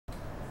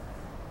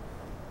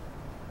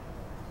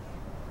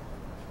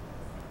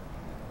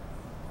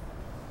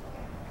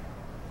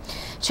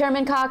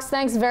Chairman Cox,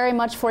 thanks very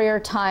much for your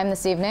time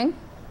this evening.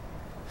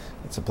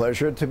 It's a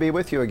pleasure to be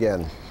with you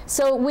again.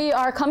 So we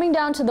are coming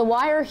down to the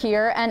wire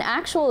here, and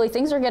actually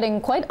things are getting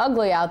quite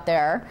ugly out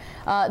there.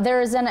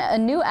 There is a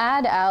new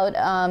ad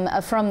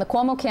out from the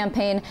Cuomo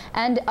campaign,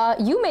 and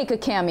you make a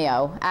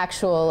cameo,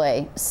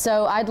 actually.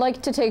 So I'd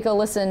like to take a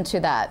listen to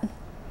that.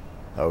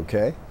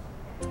 Okay.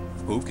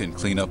 Who can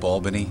clean up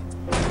Albany?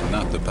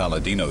 Not the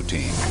Palladino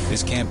team.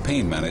 His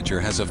campaign manager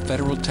has a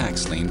federal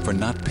tax lien for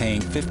not paying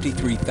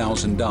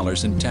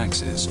 $53,000 in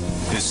taxes.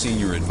 His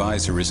senior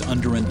advisor is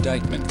under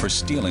indictment for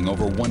stealing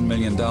over $1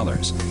 million.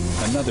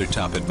 Another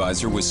top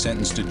advisor was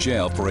sentenced to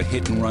jail for a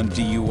hit-and-run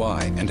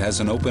DUI and has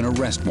an open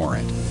arrest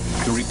warrant.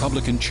 The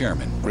Republican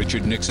chairman,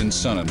 Richard Nixon's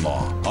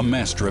son-in-law, a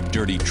master of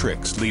dirty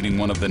tricks, leading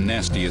one of the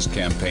nastiest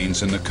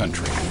campaigns in the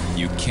country.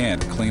 You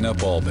can't clean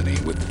up Albany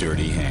with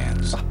dirty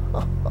hands.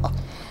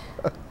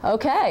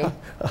 Okay.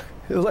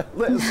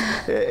 Liz,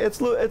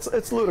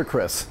 it's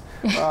ludicrous.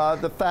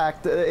 The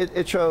fact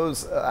it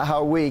shows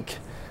how weak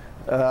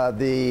their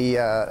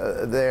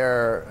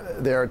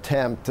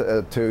attempt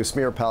to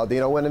smear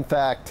Palladino, when in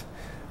fact,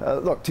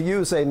 look, to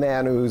use a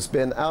man who's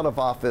been out of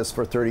office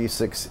for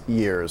 36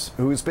 years,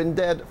 who's been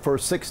dead for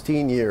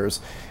 16 years,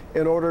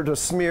 in order to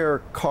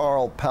smear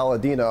Carl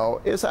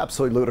Palladino is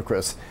absolutely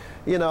ludicrous.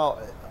 You know,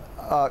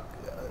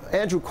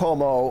 Andrew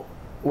Cuomo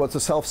was a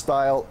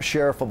self-styled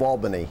sheriff of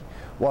Albany.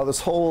 While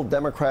this whole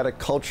democratic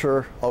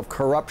culture of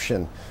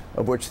corruption,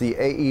 of which the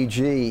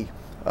AEG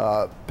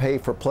pay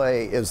for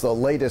play is the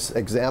latest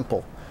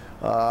example,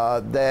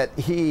 that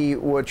he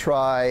would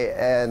try,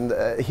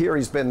 and here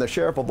he's been the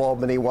sheriff of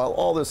Albany while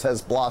all this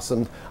has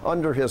blossomed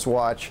under his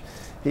watch.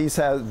 He's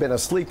been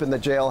asleep in the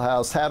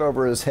jailhouse, hat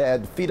over his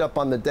head, feet up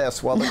on the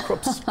desk while the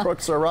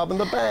crooks are robbing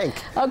the bank.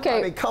 Okay,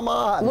 I mean, come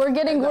on. We're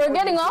getting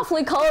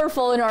awfully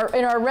colorful in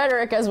our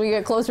rhetoric as we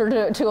get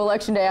closer to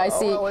Election Day. I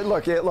see. Well,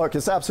 look,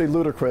 it's absolutely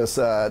ludicrous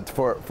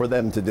for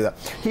them to do that.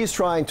 He's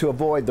trying to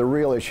avoid the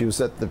real issues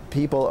that the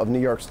people of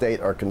New York State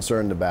are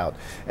concerned about,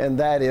 and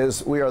that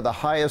is we are the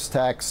highest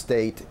tax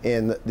state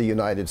in the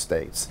United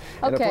States.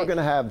 And if we're going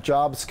to have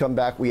jobs come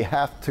back, we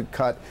have to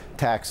cut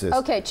taxes.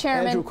 Okay,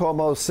 Chairman. Andrew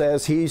Cuomo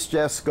says he's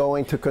just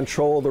going to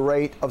control the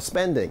rate of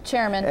spending.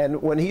 Chairman.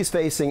 And when he's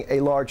facing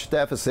a large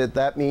deficit,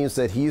 that means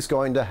that he's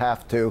going to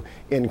have to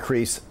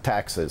increase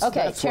taxes.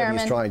 Okay, that's Chairman,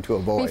 what he's trying to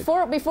avoid.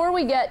 Before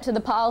we get to the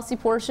policy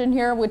portion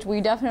here, which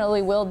we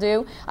definitely will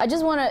do, I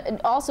just want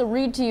to also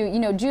read to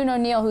you, June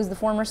O'Neill, who's the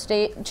former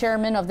state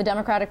chairman of the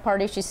Democratic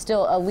Party, she's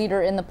still a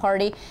leader in the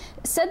party,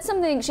 said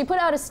something, she put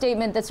out a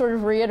statement that sort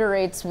of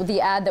reiterates the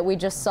ad that we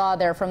just saw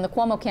there from the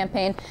Cuomo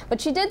campaign,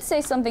 but she did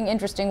say something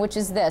interesting, which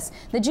is this: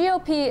 the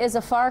GOP is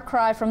a far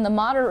cry from the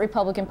moderate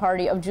Republican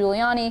Party of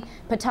Giuliani,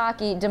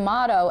 Pataki,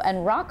 D'Amato,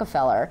 and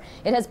Rockefeller.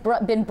 It has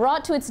been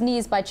brought to its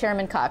knees by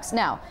Chairman Cox.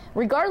 Now,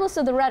 regardless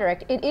of the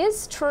rhetoric, it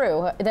is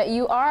true that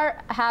you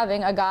are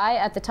having a guy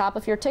at the top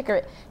of your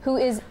ticket who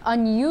is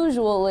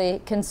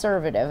unusually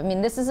conservative. I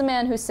mean, this is a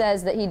man who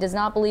says that he does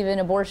not believe in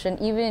abortion,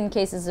 even in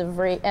cases of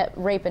rape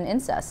and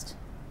incest.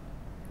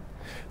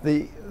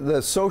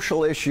 The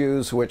social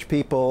issues which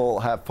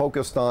people have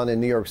focused on in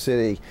New York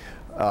City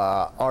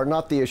are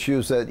not the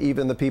issues that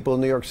even the people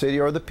in New York City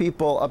or the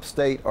people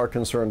upstate are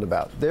concerned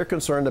about. They're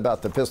concerned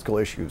about the fiscal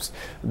issues.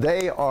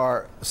 They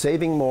are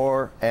saving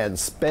more and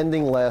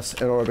spending less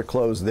in order to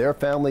close their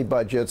family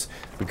budgets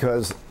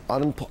because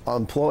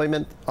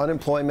unemployment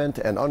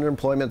and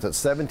underemployment at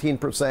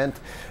 17%,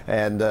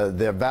 and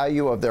the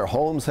value of their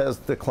homes has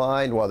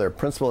declined while their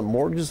principal and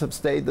mortgages have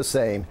stayed the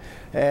same.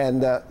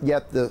 And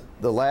yet the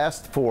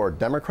last four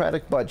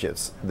Democratic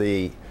budgets,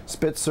 the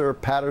Spitzer,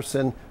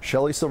 Patterson,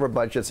 Shelley Silver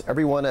budgets,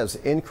 everyone has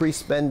increased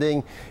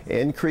spending,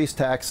 increased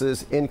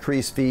taxes,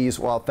 increased fees,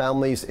 while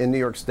families in New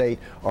York State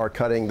are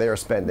cutting their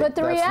spending. But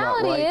the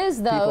reality is,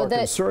 though, people are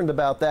concerned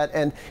about that,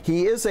 and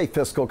he is a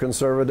fiscal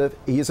conservative.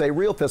 He's a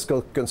real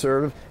fiscal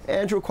conservative.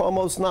 Andrew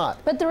Cuomo's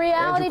not. But the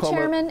reality,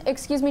 Chairman,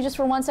 excuse me just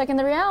for 1 second,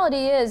 the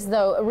reality is,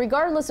 though,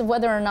 regardless of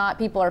whether or not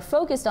people are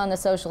focused on the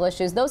social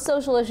issues, those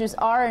social issues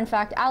are, in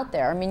fact, out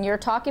there. I mean, you're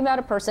talking about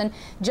a person,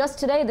 just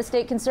today, the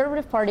State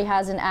Conservative Party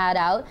has an ad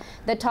out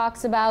that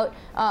talks about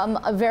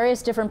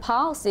various different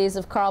policies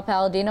of Carl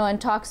Palladino and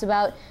talks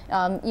about,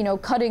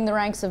 cutting the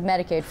ranks of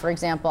Medicaid, for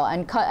example,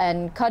 and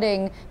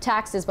cutting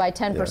taxes by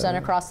 10%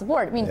 across the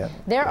board. I mean,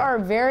 there are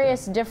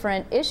various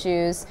different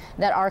issues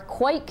that are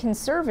quite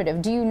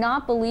conservative. Do you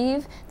not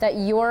believe that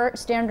your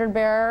standard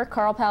bearer,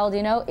 Carl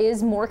Palladino,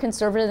 is more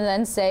conservative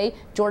than, say,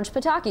 George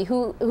Pataki,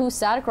 who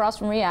sat across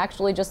from me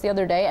actually just the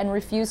other day and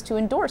refused to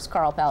endorse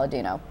Carl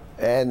Palladino?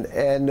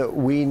 And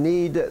we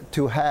need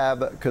to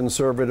have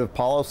conservative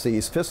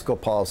policies, fiscal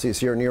policies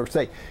here in New York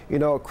State. You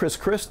know, Chris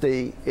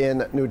Christie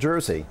in New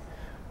Jersey,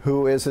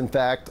 who is in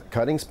fact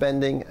cutting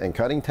spending and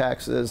cutting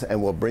taxes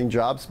and will bring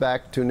jobs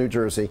back to New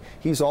Jersey,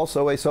 he's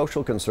also a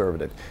social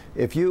conservative.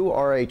 If you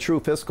are a true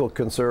fiscal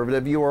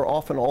conservative, you are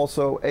often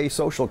also a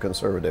social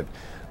conservative.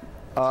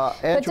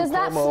 But does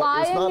that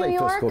fly in New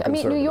York? I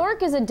mean, New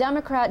York is a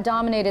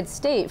Democrat-dominated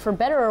state, for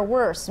better or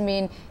worse. I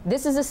mean,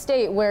 this is a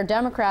state where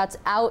Democrats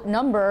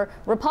outnumber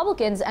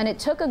Republicans, and it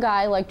took a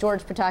guy like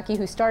George Pataki,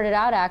 who started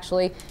out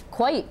actually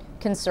quite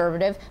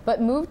conservative,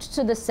 but moved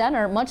to the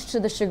center, much to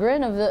the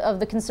chagrin of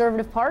the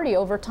Conservative Party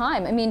over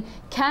time. I mean,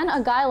 can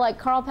a guy like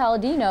Carl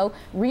Paladino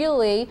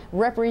really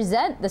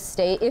represent the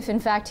state if, in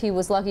fact, he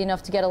was lucky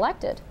enough to get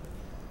elected?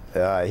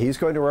 He's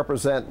going to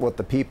represent what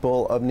the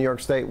people of New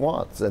York State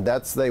wants, and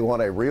that's they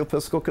want a real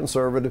fiscal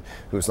conservative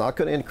who's not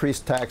going to increase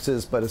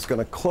taxes, but is going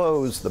to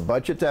close the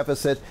budget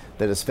deficit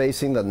that is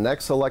facing the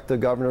next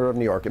elected governor of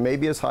New York. It may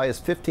be as high as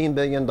 $15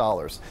 billion.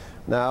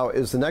 Now,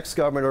 is the next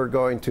governor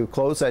going to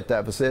close that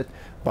deficit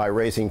by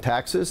raising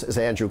taxes, as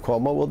Andrew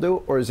Cuomo will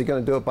do, or is he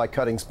going to do it by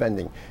cutting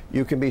spending?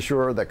 You can be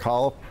sure that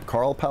Carl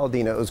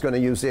Paladino is going to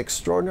use the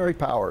extraordinary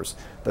powers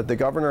that the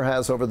governor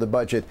has over the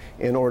budget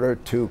in order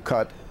to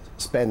cut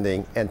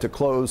spending and to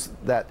close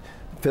that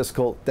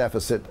fiscal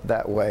deficit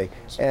that way,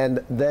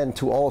 and then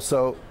to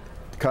also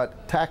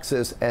cut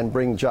taxes and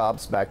bring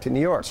jobs back to New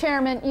York.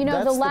 Chairman, you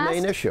know, that's the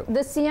main issue.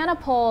 The Siena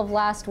poll of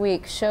last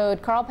week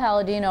showed Carl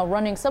Paladino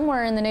running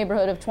somewhere in the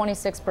neighborhood of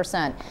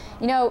 26%.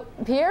 You know,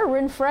 Pierre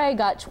Rinfret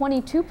got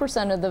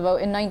 22% of the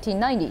vote in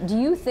 1990. Do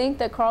you think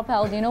that Carl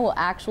Paladino will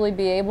actually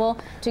be able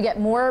to get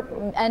more?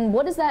 And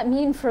what does that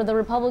mean for the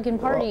Republican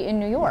Party in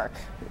New York?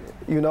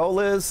 You know,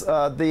 Liz,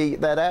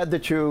 that ad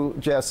that you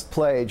just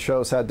played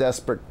shows how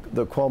desperate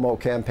the Cuomo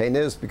campaign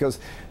is, because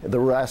the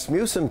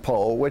Rasmussen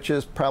poll, which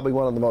is probably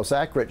one of the most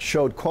accurate,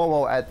 showed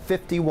Cuomo at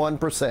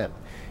 51%.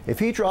 If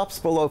he drops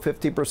below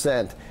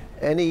 50%,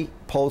 any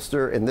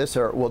pollster in this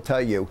era will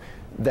tell you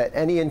that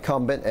any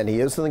incumbent, and he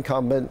is an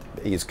incumbent,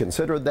 he's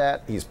considered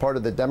that, he's part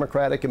of the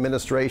Democratic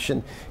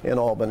administration in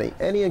Albany,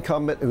 any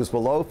incumbent who's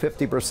below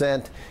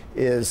 50%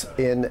 is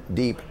in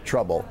deep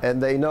trouble.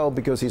 And they know,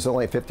 because he's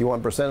only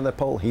 51% of the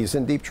poll, he's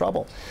in deep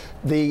trouble.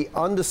 The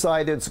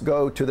undecideds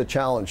go to the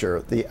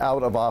challenger, the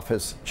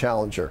out-of-office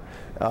challenger.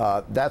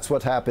 That's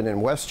what happened in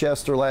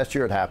Westchester last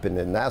year. It happened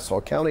in Nassau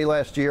County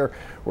last year,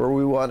 where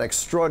we won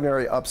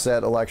extraordinary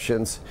upset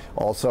elections.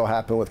 Also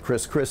happened with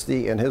Chris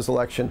Christie in his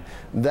election.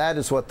 That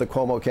is what the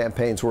Cuomo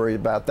campaign's worried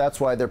about.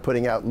 That's why they're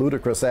putting out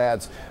ludicrous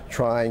ads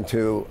trying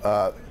to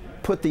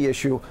put the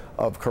issue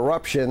of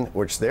corruption,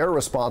 which they're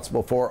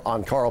responsible for,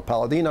 on Carl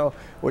Paladino,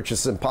 which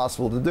is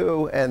impossible to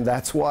do, and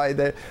that's why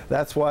they're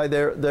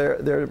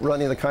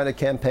running the kind of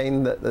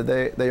campaign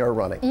that they are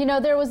running. You know,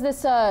 there was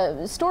this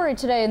story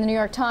today in the New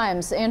York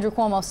Times. Andrew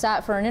Cuomo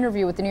sat for an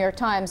interview with the New York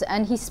Times,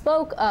 and he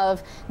spoke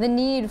of the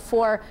need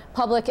for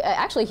public.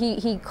 Actually,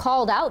 he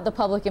called out the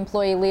public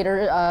employee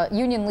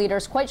union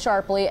leaders quite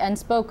sharply, and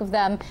spoke of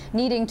them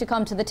needing to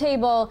come to the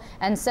table,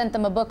 and sent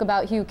them a book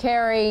about Hugh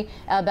Carey,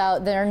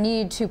 about their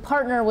need to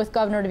partner with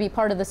Governor to be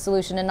part of the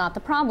solution and not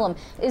the problem.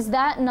 Is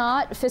that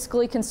not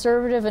fiscally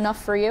conservative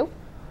enough for you?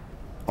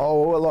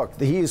 Oh, well, look,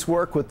 he's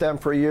worked with them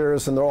for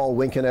years, and they're all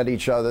winking at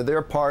each other.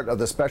 They're part of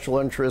the special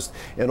interest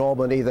in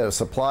Albany that has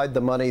supplied the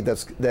money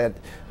that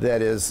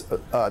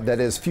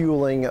is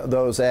fueling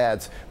those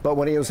ads. But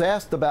when he was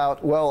asked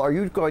about, well, are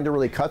you going to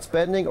really cut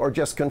spending or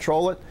just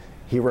control it?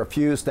 He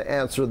refused to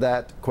answer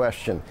that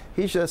question.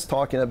 He's just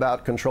talking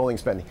about controlling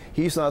spending.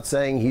 He's not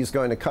saying he's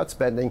going to cut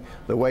spending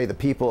the way the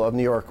people of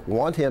New York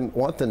want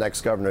the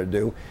next governor to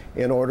do,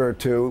 in order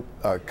to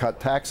cut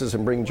taxes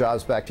and bring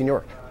jobs back to New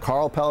York.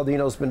 Carl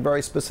Paladino's been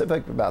very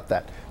specific about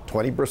that.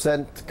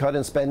 20% cut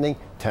in spending,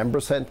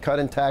 10% cut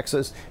in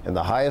taxes, in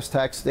the highest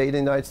tax state in the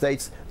United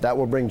States. That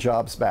will bring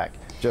jobs back,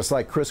 just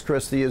like Chris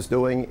Christie is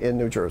doing in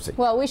New Jersey.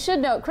 Well, we should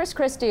note Chris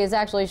Christie is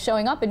actually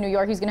showing up in New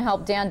York. He's going to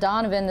help Dan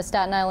Donovan, the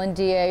Staten Island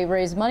DA,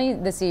 raise money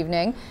this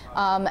evening.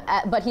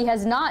 But he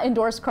has not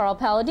endorsed Carl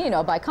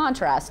Paladino, by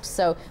contrast.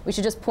 So we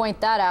should just point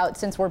that out,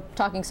 since we're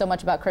talking so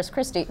much about Chris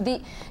Christie.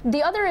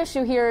 The other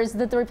issue here is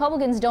that the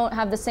Republicans don't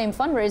have the same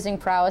fundraising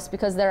prowess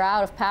because they're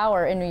out of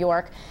power in New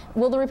York.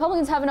 Will the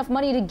Republicans have enough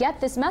money to get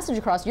this message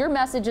across? Your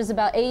message is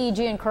about AEG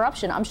and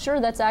corruption. I'm sure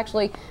that's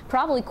actually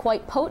probably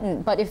quite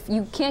potent, but if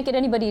you can't get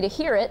anybody to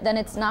hear it, then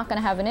it's not going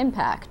to have an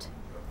impact.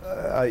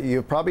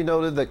 You've probably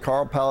noted that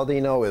Carl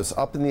Paladino is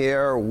up in the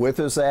air with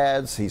his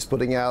ads. He's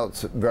putting out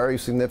very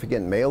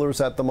significant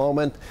mailers at the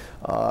moment.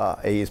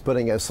 He's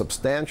putting a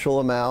substantial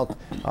amount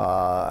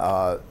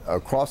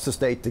across the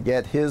state to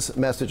get his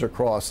message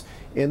across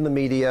in the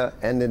media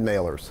and in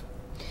mailers.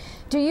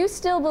 Do you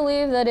still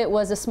believe that it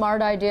was a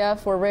smart idea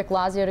for Rick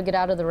Lazio to get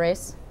out of the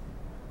race?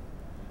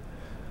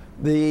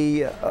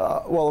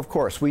 Well, of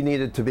course, we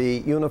needed to be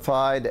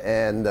unified,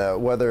 and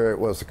whether it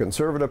was the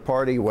Conservative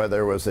Party,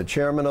 whether it was the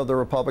chairman of the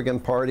Republican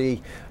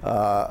Party,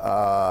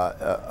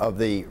 of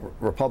the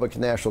Republican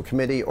National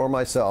Committee, or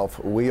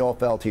myself, we all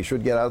felt he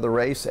should get out of the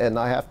race, and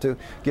I have to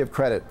give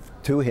credit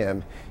to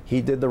him. He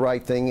did the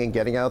right thing in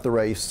getting out of the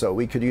race so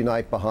we could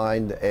unite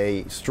behind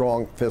a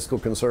strong fiscal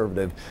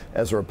conservative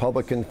as a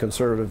Republican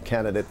conservative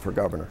candidate for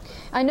governor.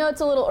 I know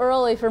it's a little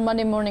early for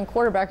Monday morning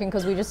quarterbacking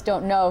because we just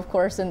don't know, of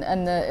course, and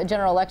the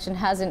general election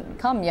hasn't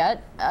come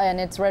yet, and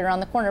it's right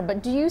around the corner.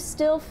 But do you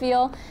still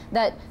feel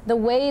that the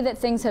way that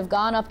things have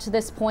gone up to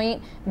this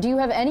point, do you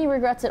have any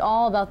regrets at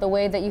all about the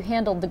way that you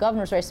handled the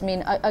governor's race? I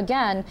mean,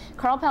 again,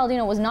 Carl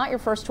Paladino was not your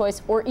first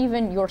choice or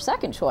even your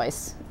second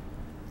choice.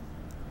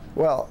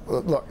 Well,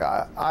 look,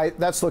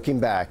 that's looking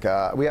back.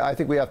 I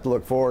think we have to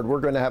look forward. We're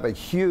going to have a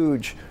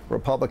huge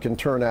Republican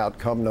turnout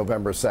come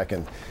November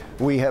 2nd.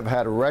 We have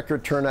had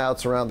record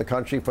turnouts around the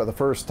country for the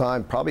first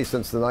time probably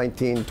since the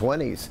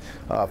 1920s.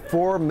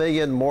 4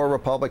 million more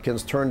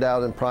Republicans turned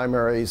out in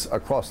primaries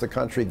across the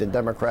country than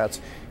Democrats.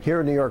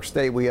 Here in New York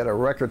State, we had a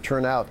record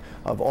turnout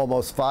of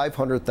almost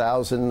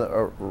 500,000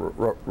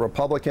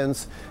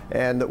 Republicans,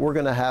 and we're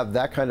going to have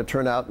that kind of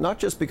turnout, not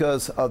just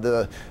because of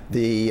the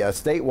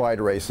statewide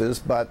races,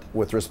 but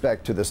with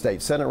respect to the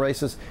state Senate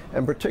races,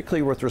 and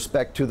particularly with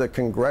respect to the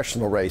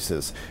congressional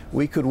races.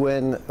 We could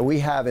win, we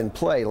have in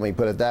play, let me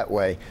put it that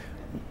way,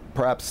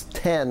 perhaps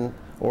 10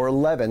 or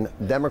 11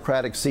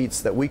 Democratic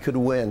seats that we could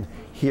win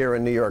here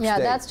in New York State. Yeah,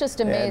 that's just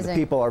amazing. And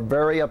people are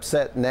very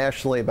upset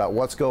nationally about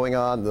what's going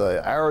on,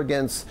 the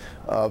arrogance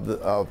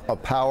of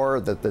power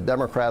that the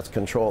Democrats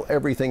control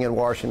everything in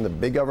Washington, the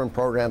big government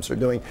programs are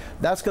doing.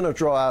 That's going to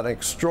draw out an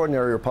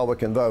extraordinary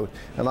Republican vote,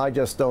 and I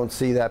just don't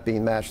see that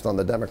being matched on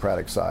the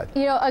Democratic side.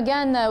 You know,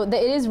 again, though, it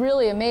is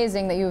really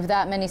amazing that you have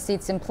that many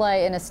seats in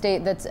play in a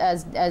state that's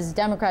as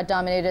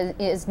Democrat-dominated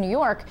as New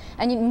York.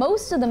 And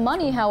most of the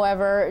money,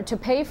 however, to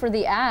pay for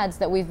the ads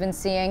that we've been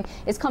seeing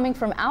is coming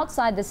from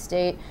outside the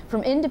state,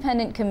 from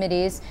independent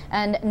committees,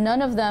 and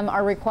none of them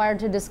are required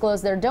to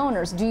disclose their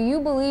donors. Do you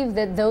believe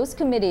that those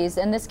committees,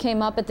 and this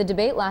came up at the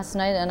debate last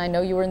night, and I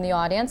know you were in the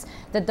audience,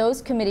 that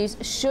those committees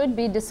should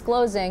be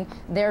disclosing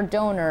their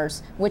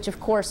donors, which of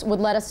course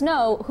would let us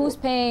know who's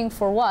paying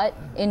for what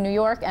in New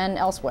York and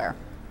elsewhere?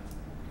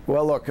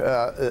 Well, look,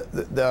 there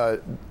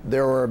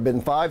have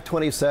been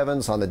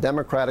 527s on the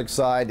Democratic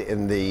side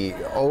in the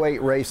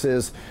 08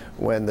 races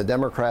when the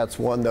Democrats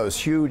won those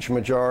huge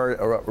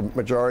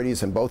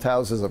majorities in both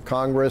houses of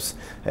Congress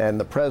and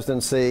the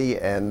presidency,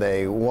 and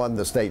they won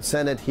the state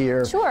Senate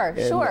here. Sure.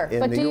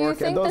 But do you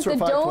think that the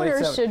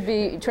donors should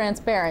be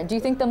transparent? Do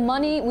you think the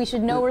money, we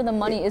should know where the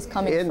money is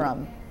coming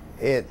from?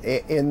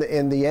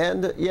 In the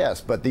end,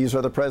 yes, but these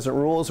are the present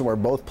rules, and we're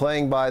both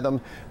playing by them.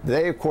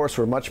 They, of course,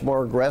 were much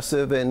more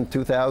aggressive in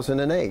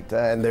 2008,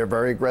 and they're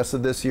very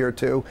aggressive this year,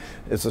 too.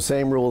 It's the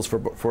same rules for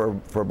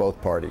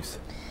both parties.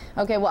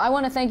 Okay, well, I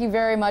want to thank you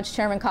very much,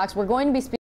 Chairman Cox. We're going to be speaking